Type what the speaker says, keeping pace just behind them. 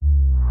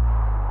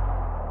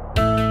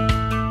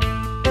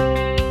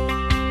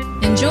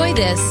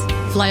Enjoy this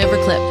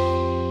flyover clip.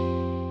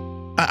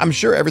 I'm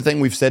sure everything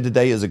we've said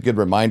today is a good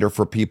reminder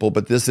for people,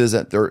 but this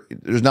isn't.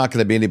 There's not going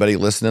to be anybody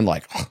listening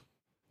like, oh,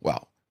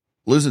 wow,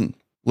 losing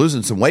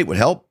some weight would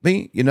help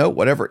me,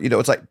 whatever.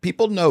 It's like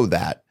people know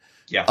that.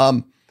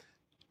 Yeah.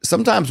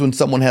 Sometimes when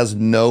someone has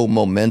no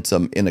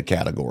momentum in a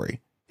category,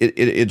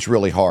 it's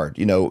really hard.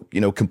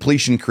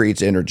 Completion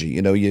creates energy.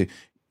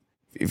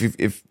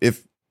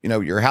 If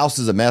your house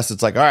is a mess,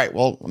 it's like, all right,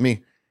 well, let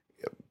me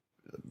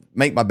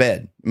make my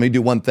bed. Let me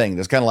do one thing.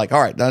 That's kind of like, all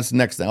right, that's the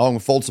next thing. I'm going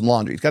to fold some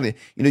laundry. It's kind of,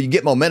 you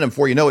get momentum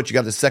before you know it. You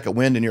got the second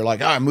wind and you're like,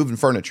 I'm moving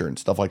furniture and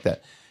stuff like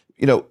that.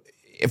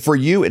 For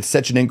you, it's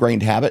such an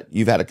ingrained habit.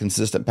 You've had a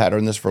consistent pattern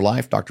in this for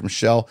life. Dr.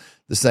 Michelle,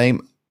 the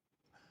same.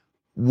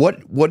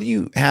 What do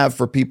you have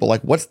for people?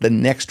 Like, what's the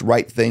next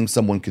right thing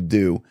someone could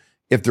do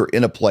if they're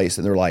in a place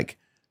and they're like,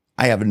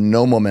 I have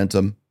no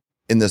momentum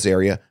in this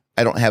area.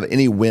 I don't have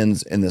any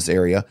wins in this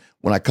area.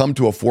 When I come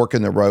to a fork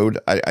in the road,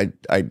 I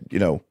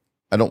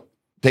don't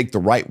take the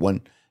right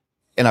one,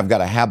 and I've got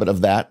a habit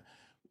of that.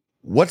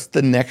 What's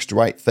the next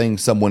right thing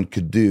someone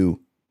could do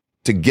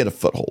to get a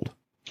foothold?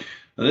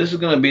 Now, this is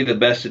going to be the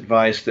best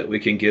advice that we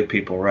can give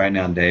people right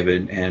now,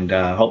 David, and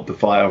I hope the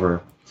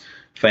Flyover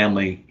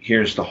family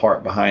hears the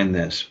heart behind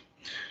this.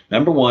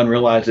 Number one,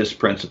 realize this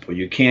principle.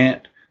 You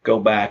can't go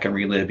back and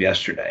relive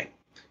yesterday.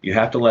 You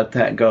have to let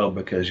that go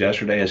because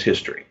yesterday is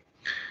history.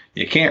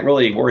 You can't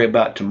really worry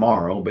about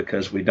tomorrow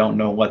because we don't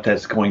know what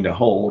that's going to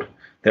hold.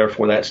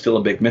 Therefore, that's still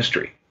a big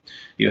mystery.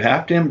 You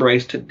have to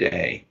embrace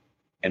today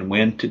and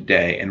win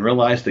today and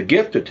realize the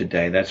gift of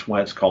today. That's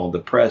why it's called the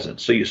present.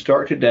 So you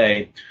start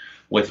today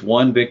with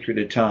one victory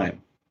at a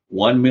time,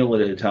 one meal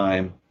at a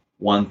time,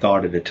 one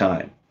thought at a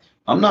time.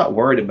 I'm not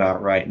worried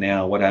about right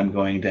now what I'm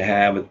going to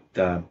have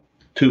at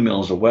 2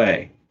 meals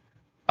away.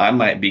 I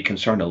might be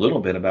concerned a little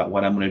bit about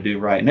what I'm going to do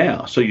right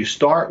now. So you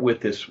start with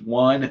this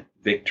one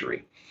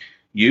victory.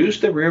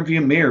 Use the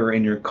rearview mirror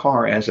in your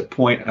car as a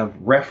point of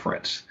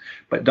reference,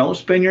 but don't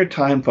spend your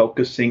time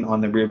focusing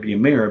on the rearview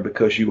mirror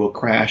because you will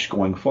crash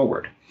going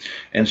forward.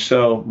 And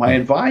so my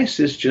advice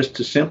is just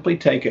to simply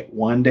take it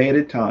one day at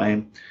a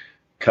time,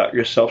 cut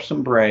yourself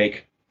some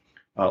break,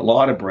 a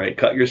lot of break,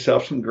 cut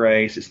yourself some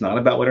grace. It's not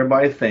about what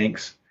everybody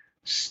thinks.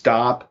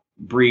 Stop,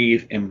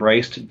 breathe,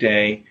 embrace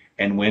today,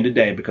 and win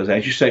today, because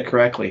as you said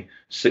correctly,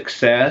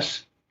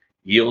 success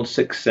yields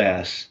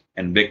success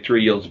and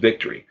victory yields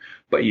victory.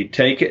 But you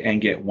take it and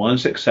get one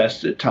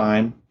success at a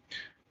time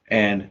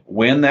and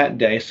win that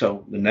day.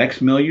 So the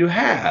next meal you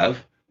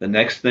have, the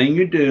next thing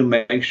you do,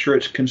 make sure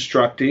it's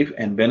constructive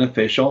and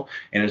beneficial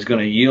and is going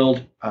to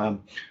yield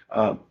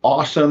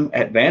awesome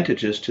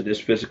advantages to this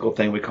physical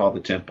thing we call the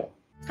temple.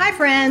 Hi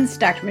friends,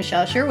 Dr.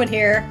 Michelle Sherwood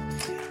here.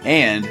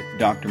 And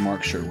Dr.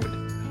 Mark Sherwood.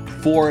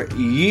 For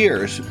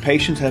years,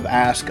 patients have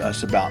asked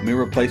us about meal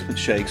replacement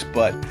shakes,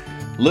 but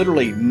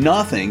literally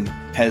nothing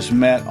has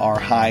met our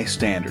high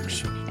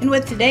standards. And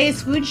with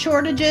today's food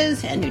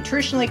shortages and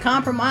nutritionally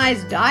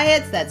compromised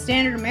diets, that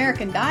standard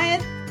American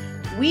diet,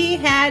 we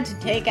had to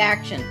take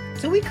action.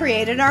 So we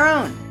created our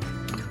own.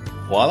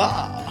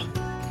 Voila!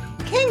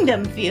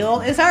 Kingdom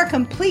Fuel is our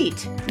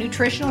complete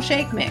nutritional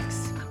shake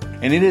mix.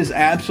 And it is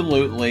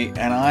absolutely,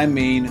 and I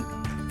mean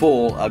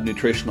full of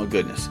nutritional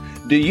goodness.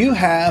 Do you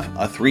have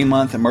a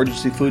 3-month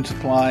emergency food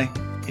supply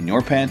in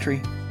your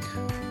pantry?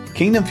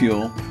 Kingdom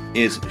Fuel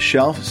is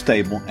shelf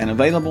stable and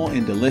available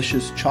in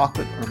delicious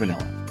chocolate or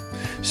vanilla.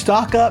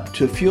 Stock up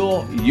to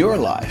fuel your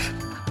life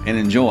and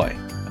enjoy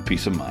a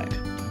peace of mind.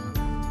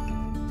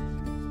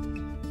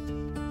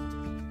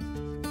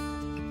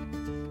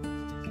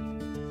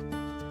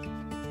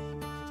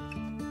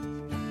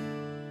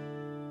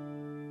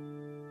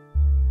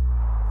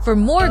 For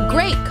more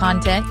great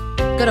content,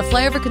 go to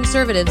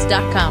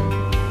flyoverconservatives.com.